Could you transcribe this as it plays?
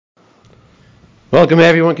Welcome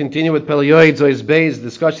everyone. Continue with Pele Yoetz Beis,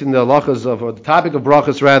 discussing the halachas or the topic of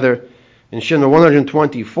brachos rather, in Shemra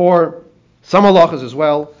 124. Some halachas as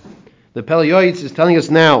well. The Pele Yoetz is telling us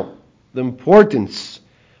now the importance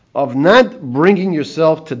of not bringing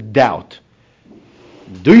yourself to doubt.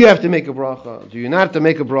 Do you have to make a bracha? Do you not have to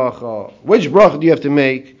make a bracha? Which bracha do you have to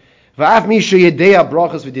make?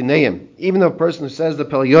 Even a person who says the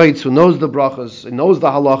Pele Yoetz, who knows the brachas, and knows the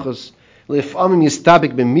halachas,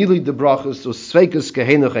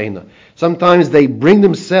 sometimes they bring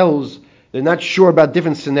themselves, they're not sure about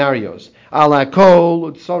different scenarios. On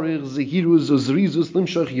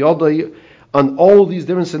all these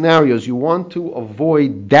different scenarios, you want to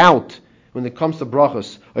avoid doubt when it comes to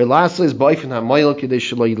brachas.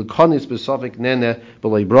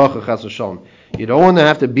 You don't want to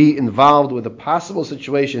have to be involved with a possible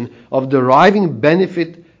situation of deriving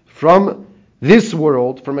benefit from this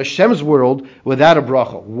world, from Hashem's world, without a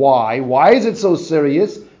bracha. Why? Why is it so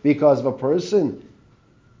serious? Because if a person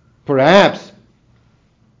perhaps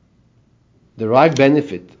derive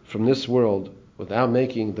benefit from this world without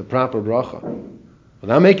making the proper bracha,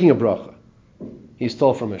 without making a bracha, he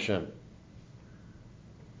stole from Hashem.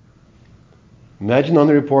 Imagine on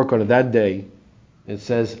the report card of that day, it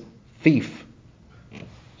says thief.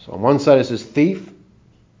 So on one side it says thief,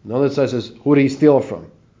 on the other side it says who did he steal from?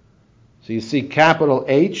 So you see capital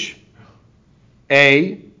H-A-S-H-E-M.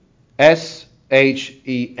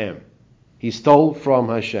 He stole from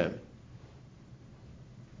Hashem.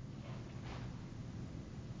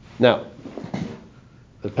 Now,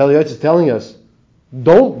 the Pele Yoetz is telling us,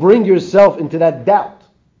 don't bring yourself into that doubt.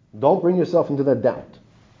 Don't bring yourself into that doubt.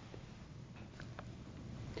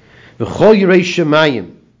 V'chol yirei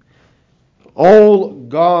shemayim, all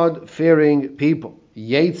God-fearing people.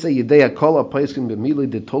 He says,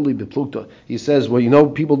 well,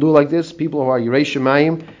 people do like this. People who are Yirei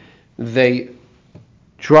Shemayim, they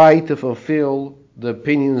try to fulfill the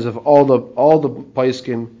opinions of all the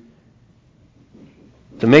Paiskim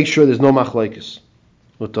to make sure there's no machlokes.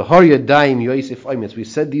 We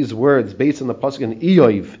said these words based on the pasuk in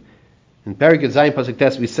Eoiv, in Perek Zayin pasuk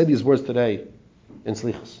Tes. We said these words today in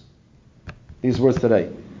Slichos. These words today.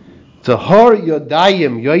 Tahor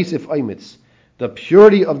Yodayim Yosef Oimitz. The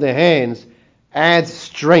purity of the hands adds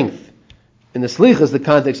strength. In the Slichas, the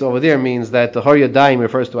context over there means that the Har Yadayim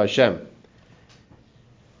refers to Hashem.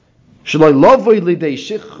 A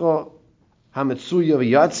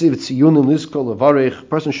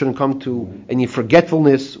person shouldn't come to any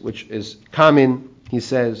forgetfulness, which is common, he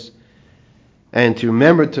says, and to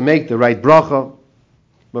remember to make the right bracha.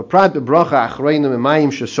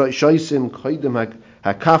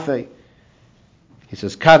 He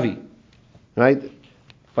says, kavi. Right?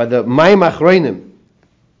 By the Mayim Achreinim,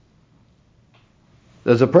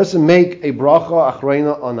 does a person make a bracha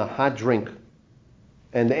achreina on a hot drink?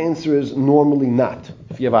 And the answer is normally not.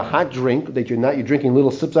 If you have a hot drink that you're drinking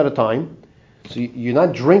little sips at a time, so you're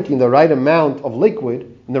not drinking the right amount of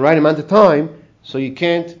liquid in the right amount of time, so you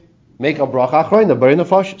can't make a bracha achreina, but in the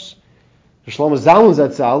fashis. Shlomo Zalman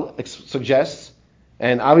Zatzal suggests,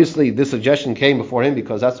 and obviously this suggestion came before him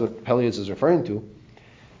because that's what Pele Yoetz is referring to.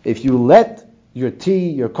 If you let your tea,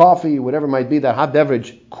 your coffee, whatever it might be, that hot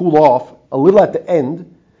beverage, cool off a little at the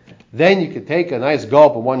end, then you could take a nice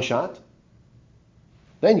gulp of one shot.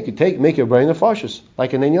 Then you could make your brain nefashos,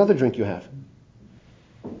 like in any other drink you have.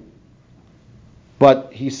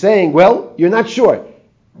 But he's saying, well, you're not sure.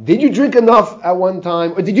 Did you drink enough at one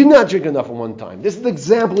time, or did you not drink enough at one time? This is the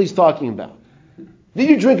example he's talking about. Did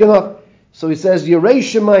you drink enough? So he says, Yirei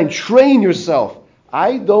Shemayim, train yourself.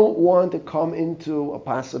 I don't want to come into a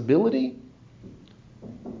possibility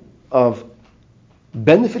of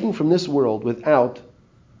benefiting from this world without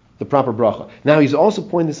the proper bracha. Now he's also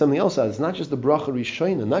pointing something else out. It's not just the bracha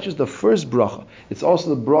rishoina, not just the first bracha. It's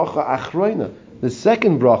also the bracha achroina. The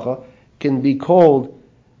second bracha can be called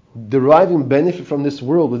deriving benefit from this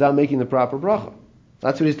world without making the proper bracha.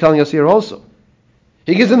 That's what he's telling us here also.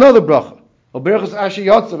 He gives another bracha.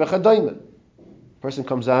 Person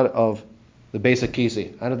comes out of the basic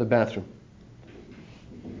kisi, out of the bathroom.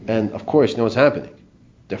 And of course, you know what's happening.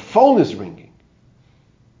 Their phone is ringing.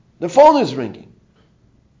 The phone is ringing.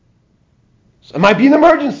 So it might be an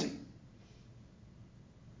emergency.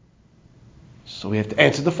 So we have to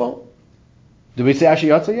answer the phone. Did we say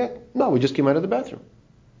Ashiyatza yet? No, we just came out of the bathroom.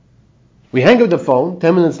 We hang up the phone,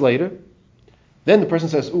 10 minutes later. Then the person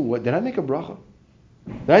says, ooh, what, did I make a bracha?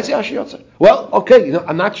 Did I say Ashiyatza? Well, okay,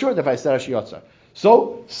 I'm not sure if I said Ashiyatza.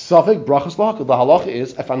 So, Safek brachas lahaka. The halacha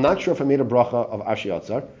is, if I'm not sure if I made a bracha of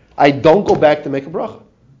Ashiyatza, I don't go back to make a bracha.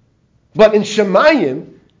 But in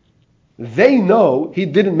Shemayim, they know he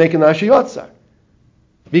didn't make an Ashiyotzer.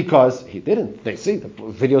 Because he didn't. They see the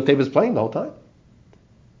videotape is playing the whole time.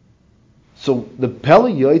 So the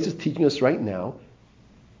Pele Yoetz is teaching us right now,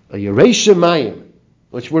 a Yerei Shemayim,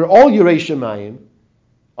 which we're all Yerei Shemayim,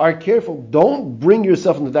 are careful. Don't bring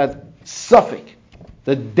yourself into that suffix,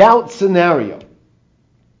 the doubt scenario.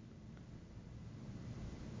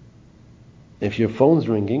 If your phone's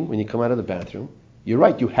ringing when you come out of the bathroom, you're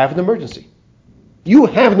right, you have an emergency. You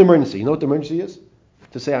have an emergency. You know what the emergency is?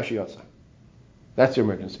 To say Asher Yoetz. That's your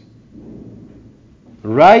emergency.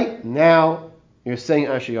 Right now, you're saying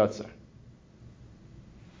Asher Yoetz.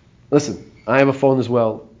 Listen, I have a phone as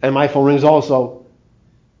well, and my phone rings also.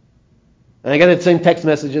 And I get the same text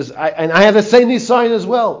messages, and I have the same sign as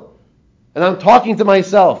well. And I'm talking to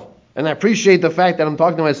myself, and I appreciate the fact that I'm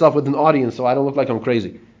talking to myself with an audience, so I don't look like I'm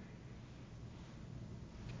crazy.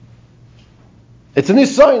 It's a new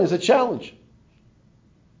sign, it's a challenge.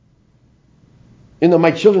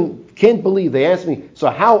 My children can't believe, they asked me, so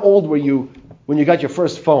how old were you when you got your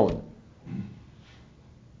first phone?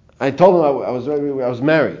 I told them I was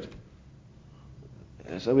married.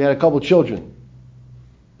 So we had a couple children.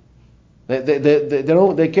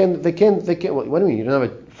 They can't. What do you mean? You didn't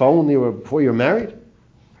have a phone before you were married?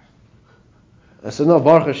 I said, no,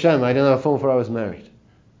 Baruch Hashem, I didn't have a phone before I was married.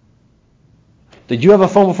 Did you have a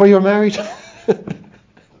phone before you were married?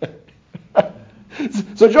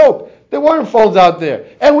 So joke. There weren't phones out there.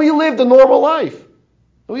 And we lived a normal life.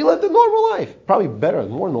 Probably better,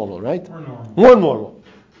 more normal, right? More normal.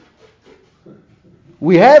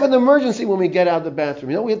 We have an emergency when we get out of the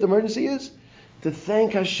bathroom. You know what the emergency is? To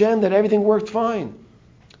thank Hashem that everything worked fine.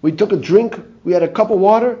 We took a drink. We had a cup of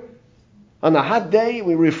water. On a hot day,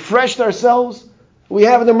 we refreshed ourselves. We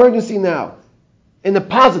have an emergency now. In the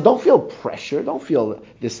positive, don't feel pressure. Don't feel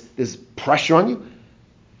this pressure on you.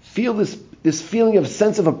 Feel this feeling of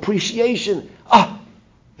sense of appreciation.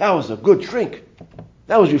 That was a good drink.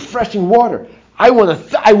 That was refreshing water. I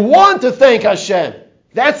want to thank Hashem.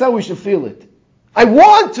 That's how we should feel it. I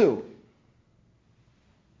want to.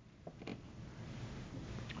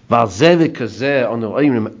 Ashrei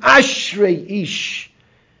ish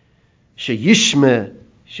sheyishme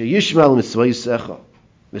al mitzvaysecha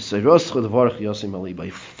v'seiroscha devarach yosim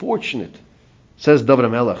alibay. Fortunate, says David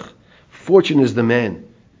HaMelech. Fortunate is the man.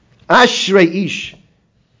 Ashrei ish.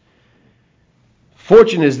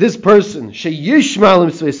 Fortunate is this person sheyishme al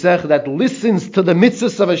mitzvaysecha, that listens to the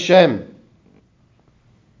mitzvahs of Hashem.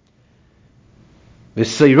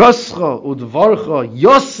 V'seiroscha udvarcha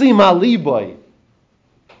yosim alibay.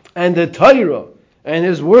 And the Torah and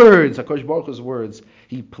his words, HaKadosh Baruch Hu's words,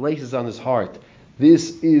 he places on his heart.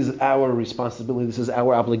 This is our responsibility. This is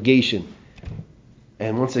our obligation.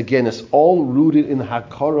 And once again, it's all rooted in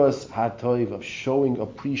Hakaras HaTov, of showing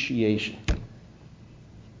appreciation.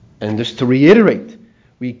 And just to reiterate,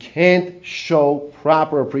 we can't show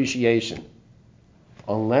proper appreciation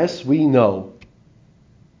unless we know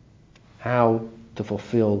how to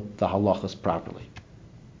fulfill the halachas properly.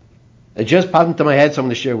 It just popped into my head, so I'm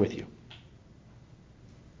going to share with you.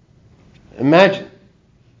 Imagine,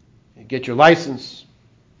 you get your license,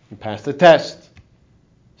 you pass the test,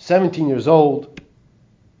 17 years old,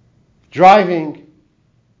 driving,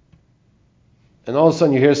 and all of a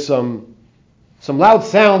sudden you hear some loud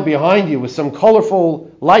sound behind you with some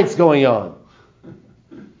colorful lights going on.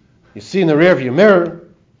 You see in the rearview mirror,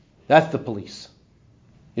 that's the police.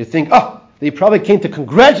 You think, they probably came to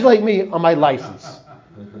congratulate me on my license.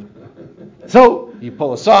 So you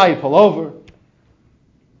pull aside, pull over,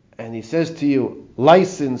 and he says to you,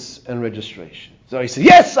 license and registration. So he says,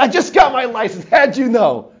 yes, I just got my license. How'd you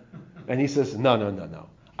know? And he says, no.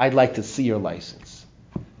 I'd like to see your license.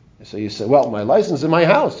 And so you say, well, my license is in my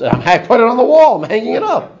house. I put it on the wall. I'm hanging it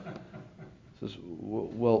up. He says,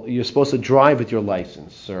 well, you're supposed to drive with your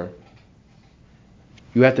license, sir.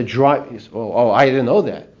 You have to drive. He says, I didn't know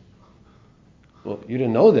that. Well, you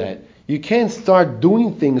didn't know that. You can't start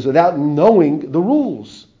doing things without knowing the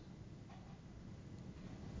rules.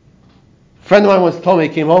 A friend of mine once told me,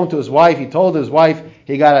 he came home to his wife, he told his wife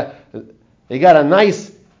he got a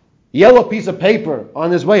nice yellow piece of paper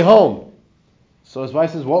on his way home. So his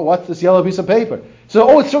wife says, well, what's this yellow piece of paper?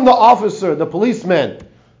 So, it's from the officer, the policeman.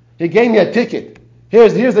 He gave me a ticket.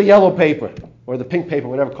 Here's the yellow paper, or the pink paper,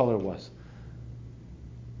 whatever color it was.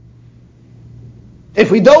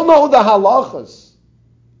 If we don't know the halachas,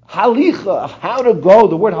 halicha, of how to go,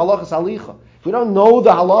 the word halacha is halicha. If we don't know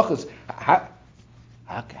the halachas, how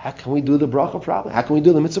can we do the bracha properly? How can we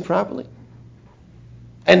do the mitzvah properly?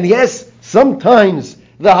 And yes, sometimes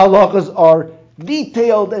the halachas are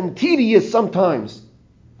detailed and tedious sometimes.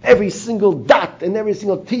 Every single dot and every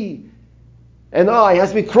single T and I has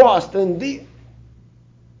to be crossed.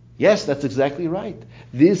 Yes, that's exactly right.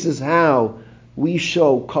 This is how we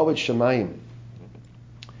show Kavod Shemayim.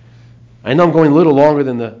 I know I'm going a little longer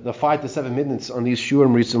than the 5 to 7 minutes on these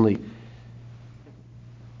shurim recently.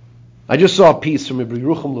 I just saw a piece from Rabbi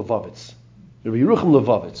Yerucham Levovitz. Rabbi Yerucham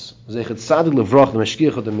Levovitz, Zechet Tzadik Levrach, the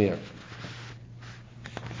Mashgiach of the Meir.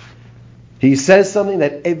 He says something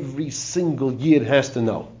that every single Yid has to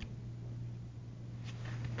know.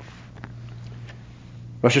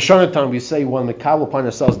 Rosh Hashanah time, we say we want to makabel upon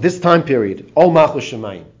ourselves this time period, all Malchus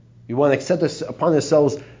Shemayim. We want to accept upon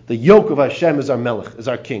ourselves the yoke of Hashem as our Melech, as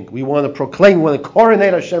our King. We want to proclaim, we want to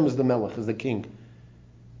coronate Hashem as the Melech, as the King.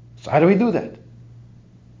 So how do we do that?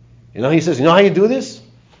 He says, you know how you do this?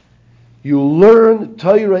 You learn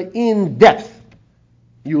Torah in depth.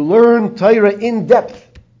 You learn Torah in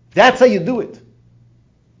depth. That's how you do it.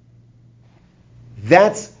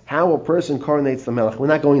 That's how a person coronates the Melech. We're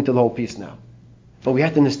not going into the whole piece now. But we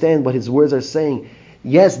have to understand what his words are saying.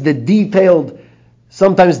 Yes, the detailed,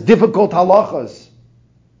 sometimes difficult halachas,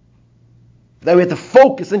 that we have to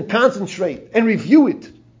focus and concentrate and review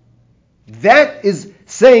it. That is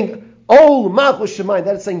saying, Ol Malchus Shemayim.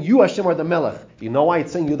 That is saying, you Hashem are the Melech. You know why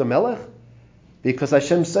it's saying you're the Melech? Because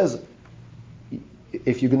Hashem says,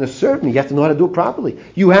 if you're going to serve me, you have to know how to do it properly.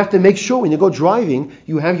 You have to make sure when you go driving,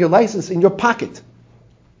 you have your license in your pocket.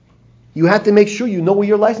 You have to make sure you know where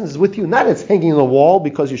your license is with you. Not it's hanging on the wall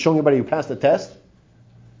because you're showing everybody you passed the test.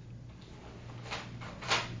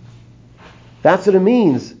 That's what it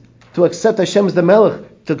means to accept Hashem as the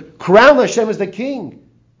Melech, to crown Hashem as the King.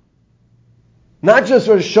 Not just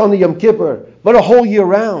for Rosh Hashanah Yom Kippur, but a whole year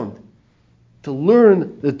round. To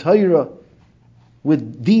learn the Torah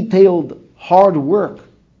with detailed hard work.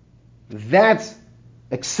 That's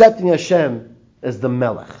accepting Hashem as the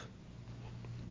Melech.